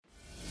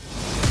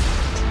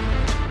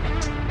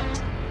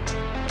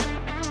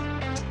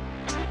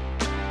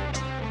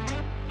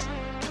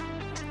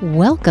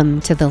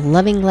Welcome to the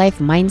Loving Life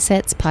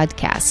Mindsets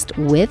podcast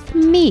with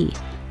me,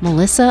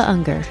 Melissa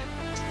Unger.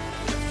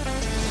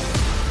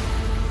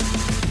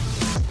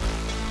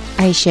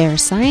 I share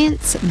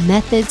science,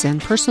 methods,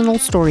 and personal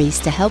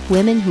stories to help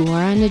women who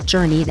are on a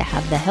journey to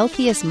have the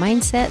healthiest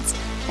mindsets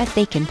that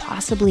they can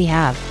possibly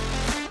have.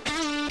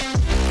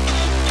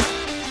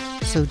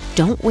 So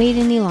don't wait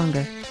any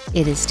longer.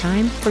 It is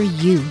time for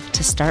you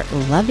to start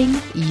loving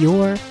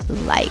your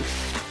life.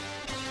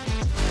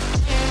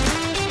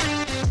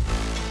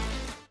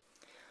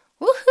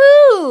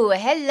 Woohoo!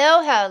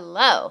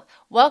 Hello.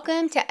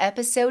 Welcome to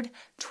episode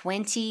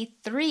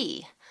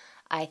 23.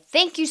 I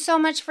thank you so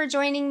much for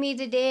joining me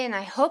today, and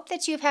I hope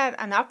that you've had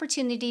an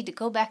opportunity to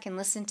go back and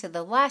listen to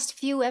the last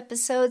few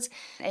episodes.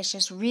 It's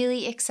just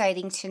really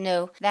exciting to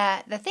know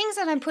that the things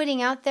that I'm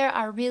putting out there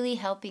are really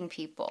helping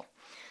people.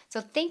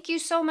 So thank you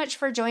so much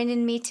for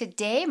joining me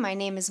today. My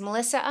name is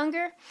Melissa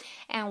Unger,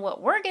 and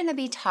what we're going to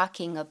be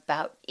talking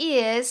about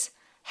is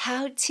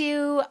how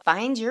to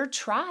find your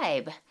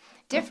tribe.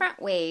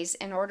 Different ways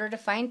in order to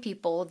find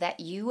people that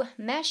you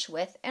mesh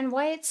with and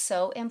why it's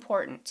so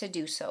important to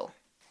do so.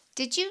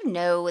 Did you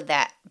know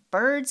that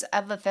birds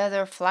of a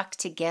feather flock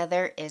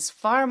together is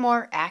far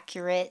more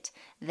accurate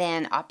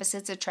than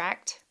opposites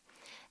attract?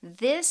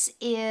 This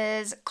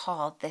is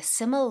called the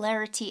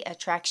similarity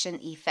attraction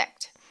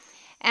effect.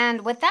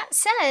 And what that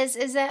says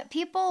is that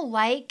people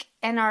like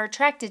and are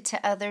attracted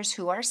to others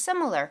who are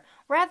similar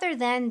rather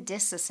than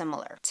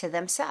dissimilar to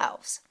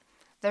themselves.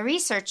 The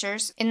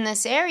researchers in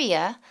this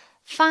area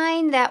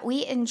find that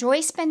we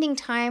enjoy spending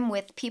time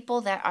with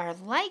people that are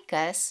like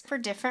us for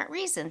different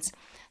reasons.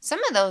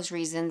 Some of those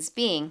reasons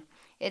being,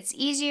 it's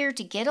easier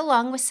to get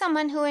along with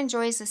someone who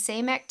enjoys the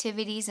same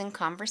activities and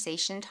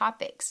conversation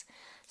topics.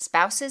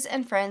 Spouses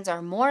and friends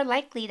are more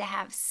likely to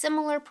have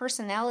similar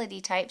personality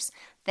types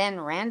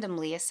than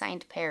randomly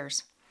assigned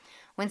pairs.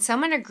 When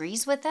someone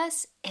agrees with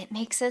us, it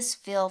makes us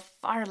feel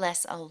far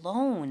less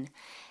alone,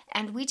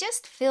 and we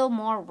just feel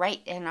more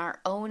right in our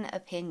own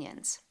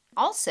opinions.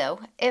 Also,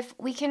 if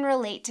we can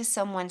relate to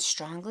someone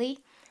strongly,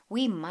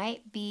 we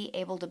might be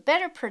able to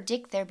better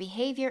predict their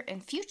behavior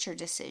and future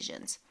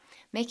decisions,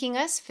 making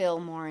us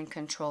feel more in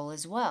control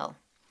as well.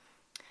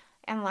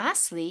 And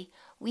lastly,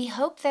 we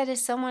hope that if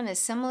someone is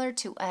similar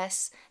to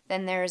us,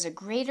 then there is a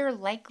greater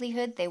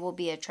likelihood they will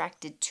be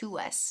attracted to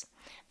us,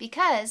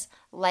 because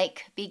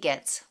like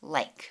begets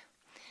like.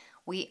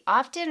 We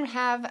often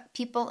have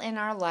people in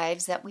our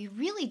lives that we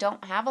really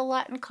don't have a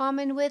lot in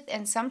common with,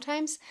 and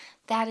sometimes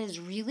that is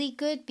really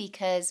good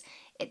because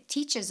it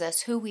teaches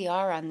us who we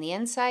are on the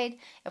inside.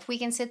 If we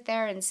can sit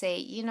there and say,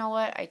 you know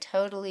what, I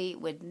totally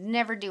would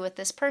never do what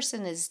this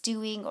person is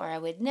doing, or I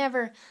would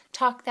never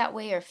talk that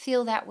way or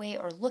feel that way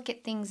or look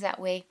at things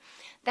that way,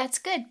 that's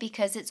good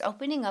because it's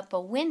opening up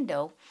a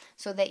window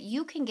so that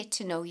you can get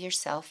to know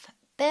yourself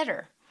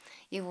better.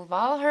 You've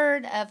all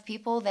heard of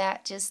people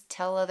that just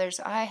tell others,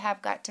 I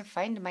have got to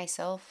find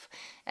myself.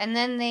 And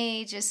then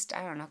they just,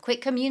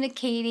 quit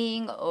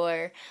communicating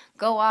or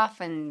go off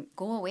and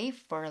go away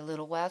for a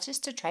little while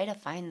just to try to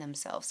find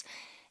themselves.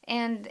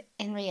 And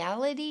in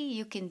reality,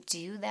 you can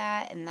do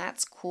that, and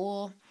that's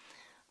cool.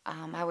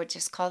 I would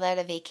just call that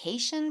a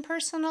vacation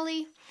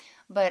personally.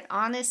 But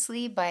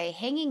honestly, by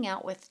hanging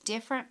out with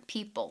different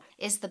people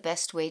is the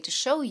best way to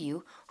show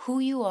you who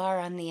you are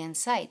on the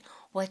inside.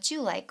 What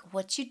you like,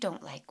 what you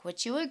don't like,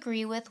 what you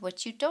agree with,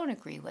 what you don't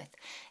agree with.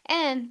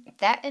 And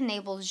that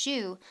enables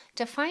you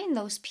to find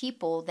those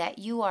people that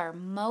you are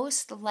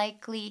most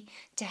likely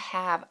to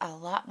have a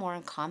lot more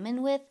in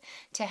common with,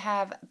 to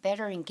have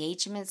better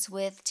engagements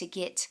with, to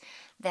get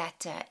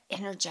that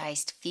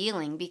energized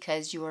feeling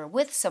because you are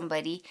with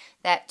somebody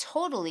that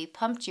totally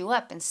pumped you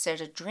up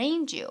instead of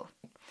drained you.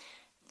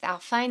 I'll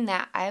find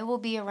that I will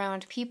be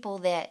around people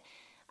that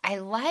I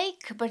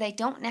like, but I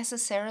don't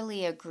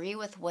necessarily agree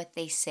with what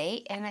they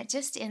say. And it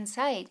just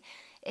inside,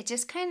 it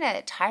just kind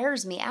of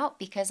tires me out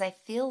because I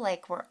feel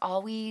like we're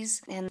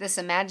always in this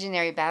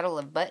imaginary battle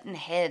of button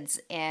heads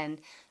and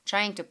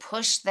trying to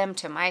push them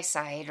to my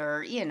side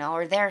or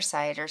their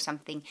side or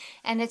something.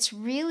 And it's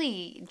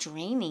really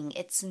draining.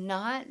 It's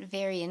not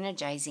very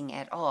energizing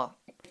at all.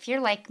 If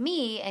you're like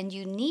me and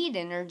you need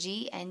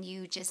energy and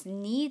you just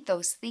need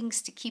those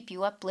things to keep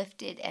you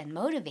uplifted and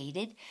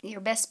motivated,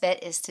 your best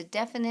bet is to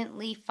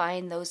definitely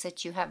find those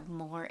that you have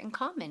more in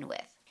common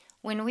with.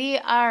 When we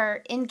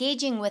are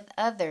engaging with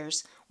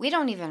others, we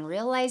don't even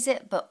realize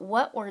it, but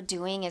what we're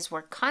doing is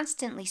we're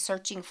constantly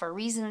searching for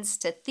reasons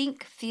to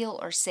think, feel,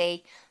 or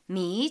say,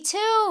 me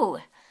too.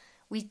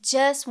 We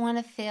just want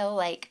to feel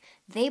like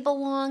they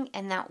belong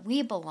and that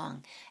we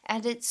belong.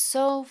 And it's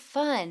so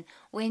fun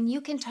when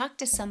you can talk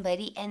to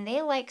somebody and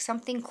they like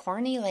something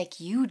corny like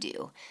you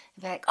do.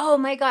 Be like, oh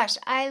my gosh,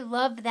 I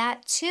love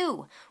that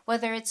too.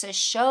 Whether it's a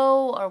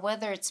show or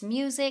whether it's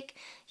music,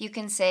 you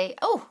can say,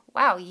 oh,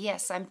 wow,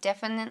 yes, I'm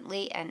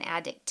definitely an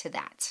addict to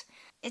that.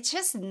 It's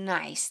just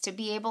nice to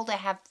be able to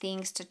have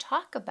things to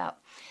talk about.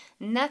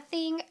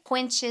 Nothing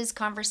quenches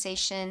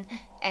conversation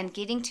and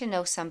getting to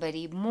know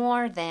somebody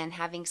more than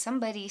having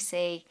somebody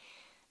say,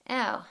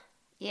 oh,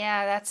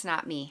 yeah, that's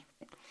not me.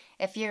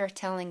 If you're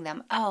telling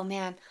them, oh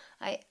man,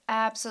 I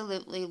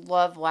absolutely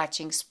love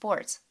watching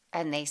sports,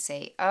 and they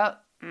say, oh,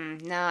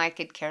 no, I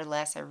could care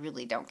less. I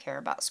really don't care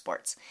about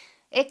sports.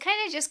 It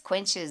kind of just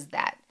quenches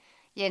that,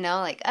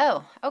 like,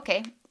 oh,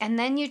 okay. And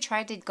then you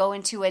try to go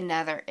into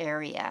another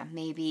area,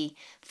 maybe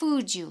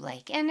food you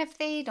like. And if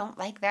they don't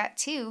like that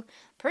too,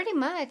 pretty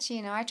much,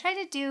 I try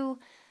to do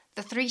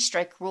the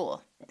 3-strike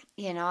rule.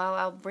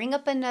 I'll bring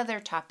up another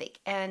topic.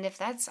 And if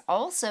that's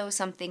also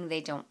something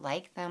they don't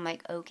like, then I'm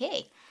like,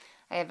 okay,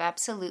 I have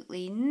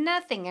absolutely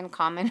nothing in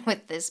common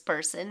with this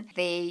person.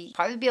 They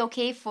probably be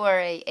okay for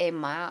a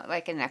mild,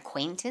 like an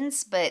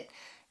acquaintance, but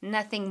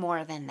nothing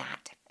more than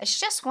that. It's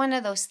just one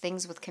of those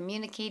things with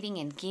communicating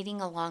and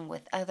getting along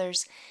with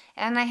others.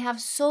 And I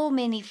have so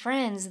many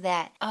friends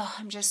that,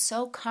 I'm just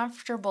so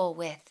comfortable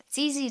with. It's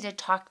easy to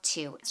talk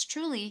to. It's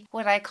truly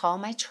what I call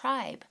my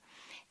tribe.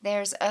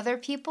 There's other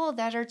people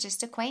that are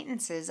just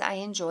acquaintances. I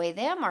enjoy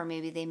them, or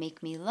maybe they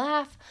make me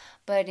laugh,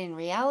 but in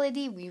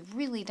reality, we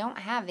really don't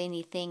have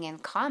anything in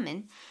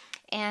common,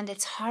 and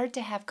it's hard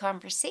to have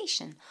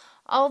conversation.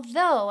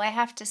 Although, I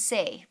have to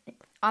say,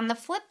 on the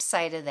flip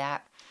side of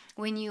that,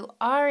 when you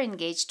are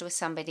engaged with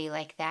somebody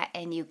like that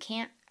and you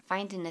can't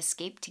find an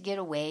escape to get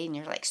away and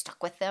you're like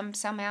stuck with them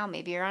somehow,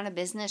 maybe you're on a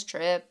business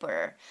trip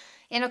or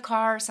in a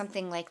car or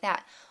something like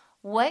that,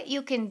 what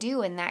you can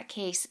do in that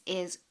case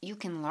is you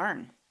can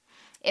learn.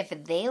 If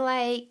they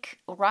like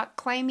rock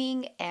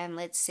climbing and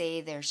let's say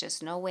there's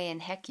just no way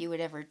in heck you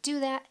would ever do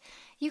that,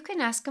 you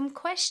can ask them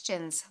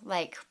questions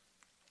like,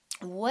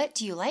 what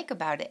do you like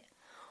about it?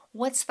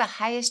 What's the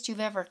highest you've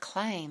ever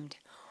climbed?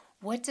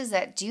 What does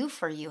that do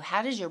for you?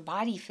 How does your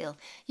body feel?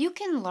 You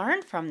can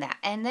learn from that.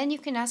 And then you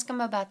can ask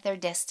them about their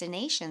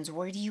destinations.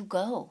 Where do you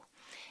go?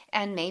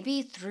 And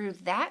maybe through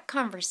that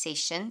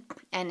conversation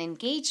and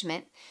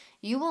engagement,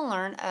 you will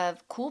learn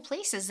of cool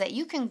places that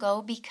you can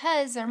go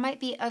because there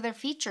might be other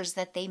features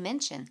that they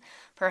mention.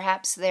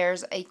 Perhaps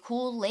there's a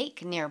cool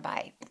lake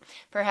nearby.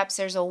 Perhaps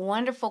there's a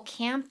wonderful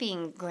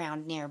camping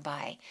ground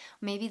nearby.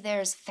 Maybe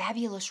there's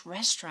fabulous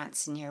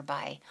restaurants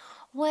nearby.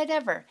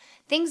 Whatever.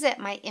 Things that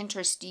might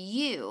interest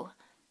you,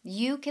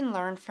 you can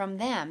learn from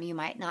them. You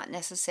might not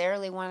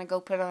necessarily want to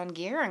go put on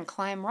gear and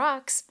climb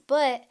rocks,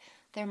 but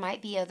there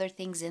might be other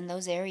things in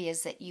those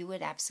areas that you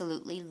would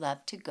absolutely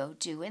love to go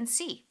do and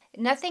see.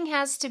 Nothing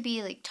has to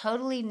be like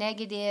totally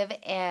negative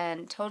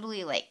and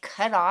totally like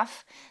cut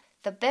off.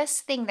 The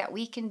best thing that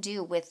we can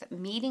do with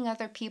meeting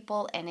other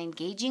people and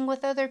engaging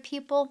with other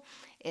people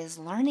is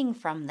learning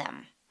from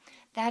them.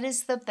 That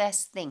is the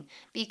best thing,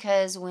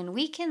 because when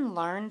we can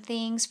learn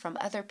things from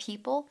other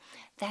people,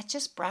 that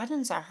just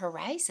broadens our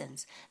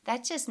horizons.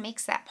 That just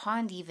makes that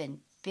pond even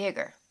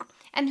bigger.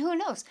 And who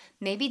knows,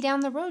 maybe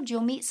down the road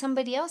you'll meet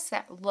somebody else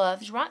that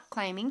loves rock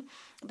climbing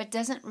but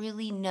doesn't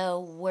really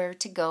know where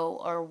to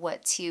go or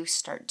what to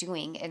start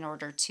doing in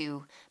order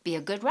to be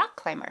a good rock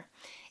climber.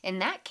 In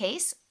that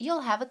case,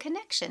 you'll have a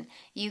connection.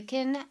 You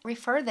can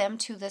refer them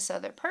to this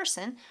other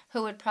person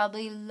who would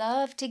probably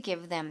love to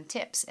give them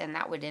tips, and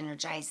that would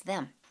energize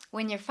them.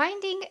 When you're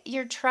finding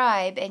your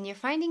tribe and you're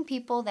finding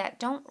people that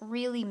don't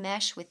really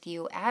mesh with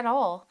you at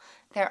all,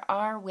 there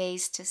are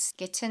ways to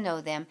get to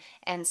know them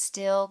and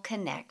still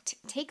connect.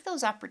 Take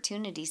those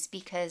opportunities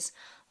because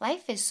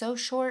life is so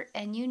short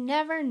and you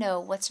never know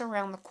what's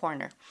around the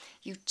corner.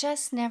 You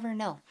just never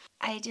know.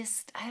 I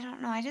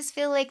don't know. I just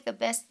feel like the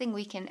best thing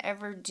we can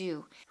ever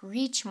do,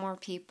 reach more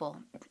people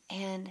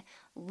and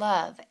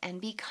love and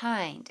be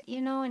kind,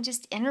 and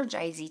just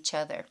energize each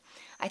other.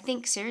 I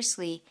think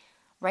seriously,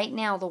 right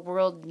now the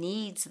world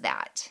needs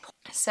that.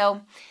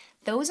 So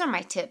those are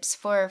my tips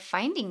for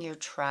finding your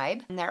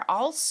tribe. And they're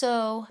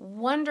also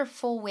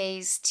wonderful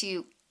ways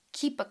to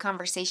keep a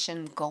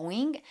conversation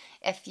going.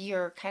 If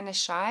you're kind of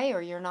shy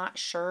or you're not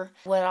sure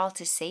what all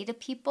to say to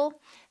people,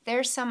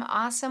 there's some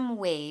awesome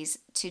ways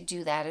to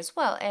do that as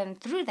well.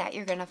 And through that,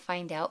 you're going to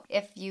find out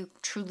if you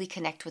truly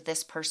connect with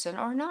this person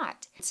or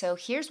not. So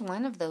here's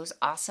one of those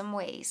awesome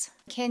ways.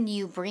 Can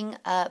you bring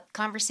up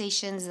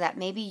conversations that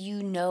maybe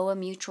you know a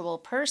mutual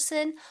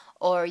person,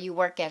 or you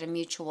work at a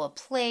mutual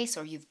place,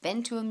 or you've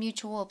been to a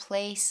mutual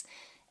place,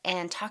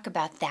 and talk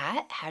about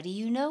that? How do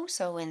you know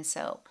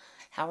so-and-so?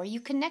 How are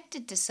you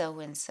connected to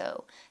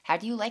so-and-so? How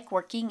do you like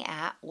working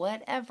at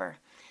whatever?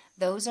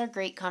 Those are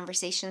great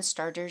conversation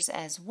starters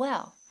as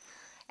well.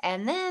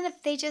 And then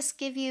if they just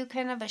give you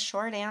kind of a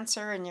short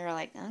answer and you're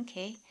like,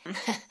 okay,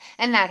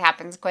 and that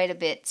happens quite a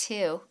bit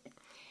too,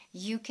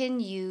 you can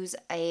use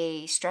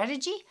a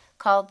strategy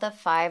called the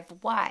 5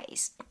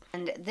 whys.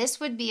 And this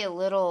would be a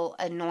little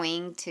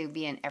annoying to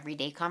be an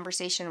everyday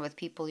conversation with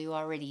people you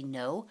already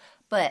know.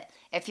 But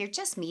if you're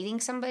just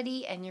meeting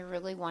somebody and you're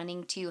really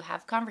wanting to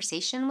have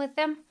conversation with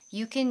them,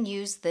 you can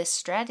use this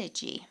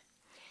strategy.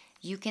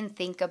 You can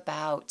think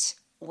about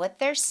what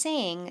they're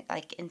saying,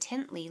 like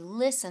intently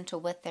listen to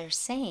what they're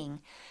saying,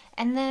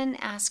 and then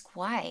ask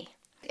why.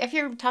 If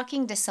you're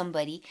talking to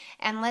somebody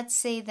and let's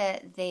say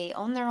that they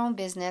own their own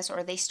business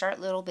or they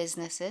start little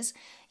businesses,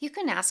 you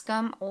can ask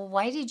them, well,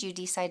 why did you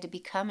decide to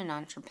become an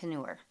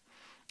entrepreneur?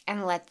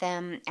 and let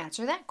them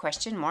answer that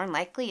question. More than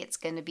likely, it's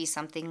going to be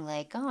something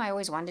like, oh, I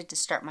always wanted to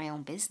start my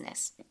own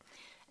business.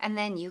 And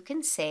then you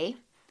can say,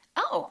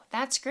 oh,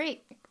 that's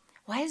great.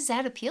 Why does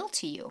that appeal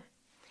to you?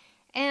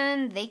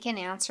 And they can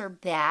answer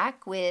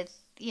back with,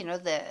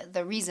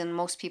 the reason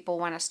most people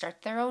want to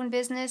start their own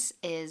business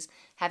is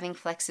having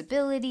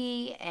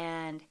flexibility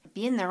and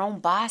being their own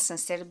boss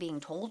instead of being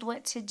told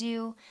what to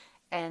do.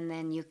 And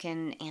then you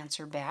can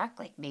answer back,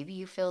 like maybe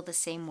you feel the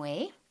same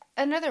way.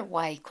 Another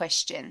why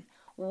question.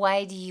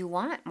 Why do you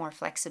want more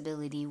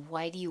flexibility?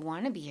 Why do you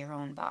want to be your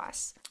own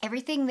boss?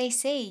 Everything they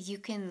say, you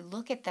can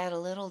look at that a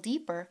little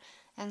deeper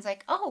and it's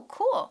like, oh,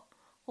 cool.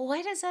 Well,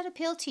 why does that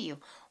appeal to you?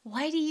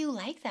 Why do you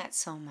like that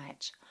so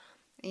much?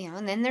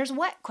 And then there's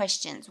what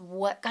questions.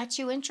 What got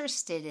you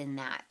interested in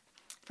that?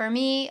 For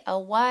me, a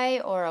why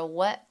or a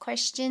what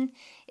question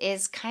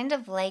is kind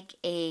of like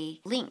a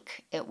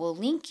link. It will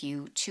link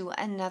you to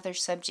another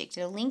subject.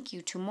 It'll link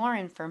you to more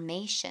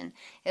information.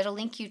 It'll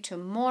link you to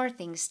more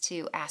things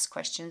to ask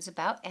questions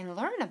about and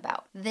learn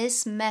about.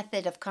 This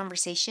method of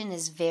conversation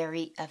is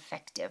very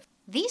effective.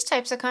 These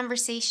types of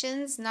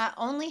conversations not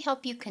only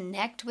help you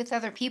connect with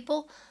other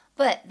people,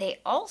 but they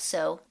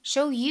also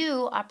show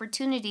you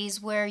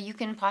opportunities where you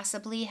can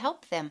possibly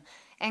help them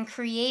and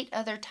create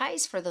other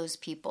ties for those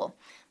people.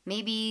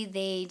 Maybe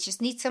they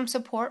just need some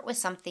support with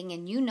something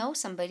and you know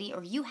somebody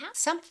or you have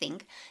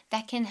something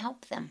that can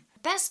help them.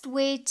 Best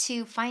way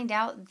to find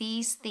out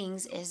these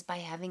things is by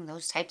having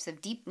those types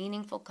of deep,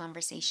 meaningful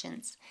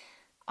conversations.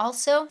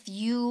 Also, if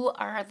you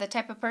are the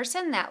type of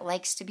person that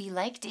likes to be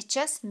liked, it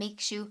just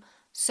makes you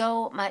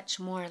so much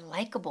more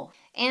likable.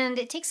 And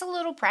it takes a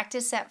little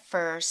practice at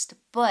first,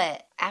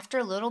 but after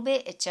a little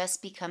bit, it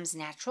just becomes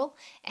natural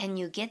and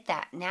you get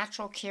that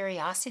natural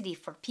curiosity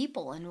for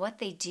people and what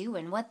they do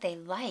and what they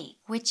like,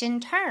 which in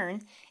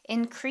turn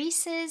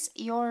increases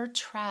your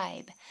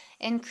tribe,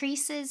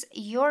 increases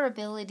your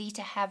ability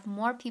to have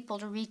more people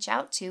to reach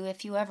out to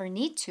if you ever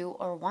need to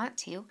or want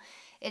to.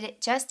 It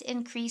just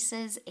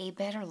increases a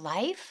better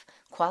life,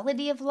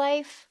 quality of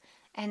life,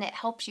 and it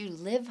helps you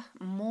live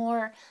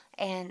more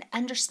and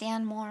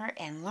understand more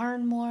and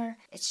learn more.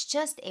 It's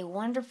just a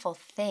wonderful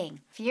thing.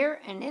 If you're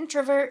an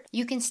introvert,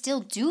 you can still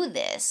do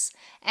this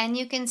and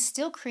you can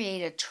still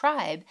create a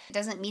tribe. It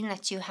doesn't mean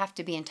that you have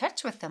to be in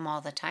touch with them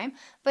all the time,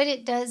 but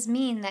it does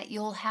mean that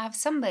you'll have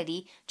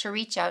somebody to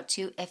reach out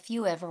to if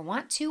you ever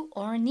want to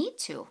or need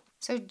to.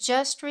 So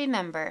just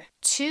remember,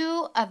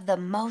 2 of the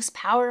most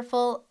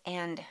powerful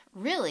and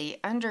really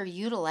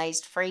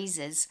underutilized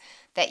phrases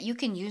that you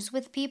can use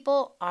with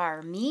people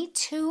are me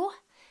too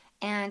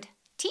and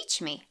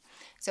teach me.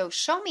 So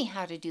show me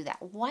how to do that.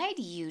 Why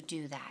do you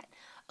do that?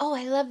 Oh,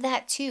 I love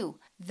that too.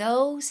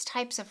 Those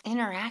types of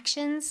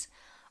interactions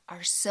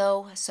are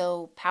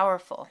so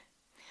powerful.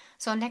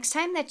 So next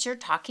time that you're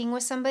talking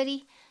with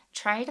somebody,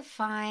 try to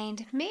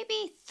find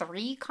maybe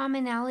 3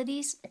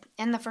 commonalities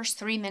in the first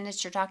 3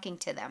 minutes you're talking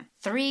to them.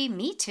 3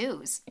 me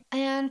toos.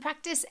 And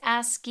practice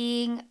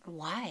asking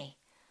why.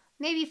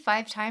 Maybe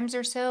 5 times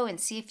or so and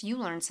see if you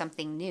learn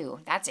something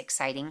new. That's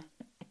exciting.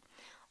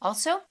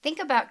 Also, think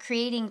about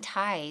creating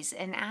ties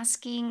and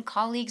asking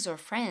colleagues or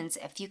friends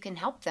if you can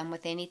help them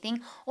with anything,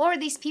 or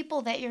these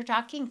people that you're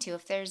talking to,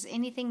 if there's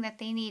anything that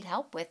they need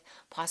help with,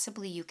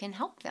 possibly you can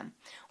help them.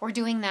 We're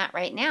doing that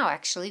right now,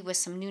 actually, with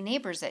some new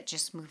neighbors that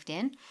just moved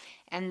in,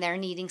 and they're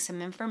needing some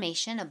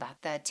information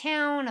about the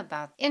town,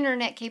 about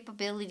internet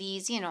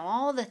capabilities,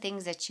 all the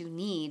things that you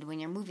need when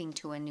you're moving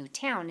to a new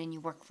town and you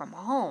work from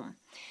home.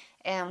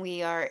 And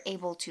we are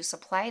able to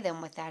supply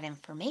them with that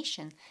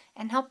information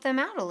and help them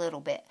out a little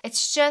bit.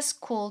 It's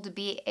just cool to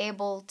be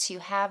able to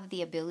have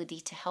the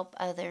ability to help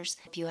others.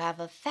 Hope you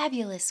have a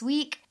fabulous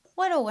week.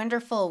 What a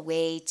wonderful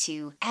way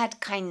to add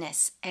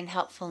kindness and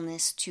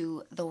helpfulness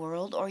to the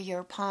world or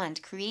your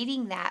pond,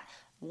 creating that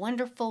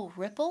wonderful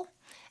ripple.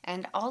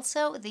 And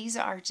also, these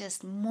are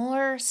just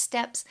more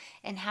steps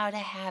in how to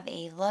have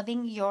a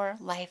loving your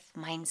life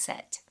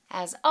mindset.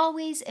 As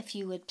always, if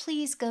you would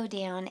please go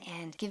down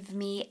and give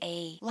me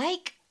a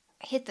like,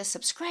 hit the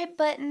subscribe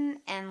button,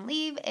 and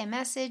leave a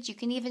message. You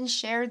can even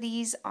share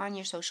these on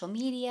your social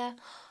media.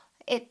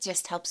 It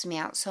just helps me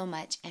out so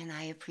much, and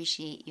I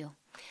appreciate you.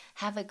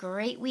 Have a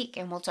great week,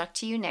 and we'll talk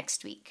to you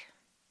next week.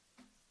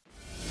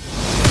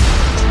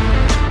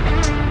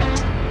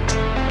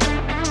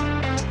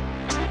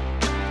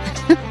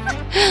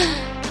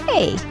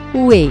 Hey,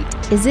 wait,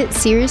 is it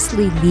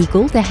seriously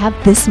legal to have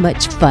this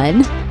much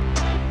fun?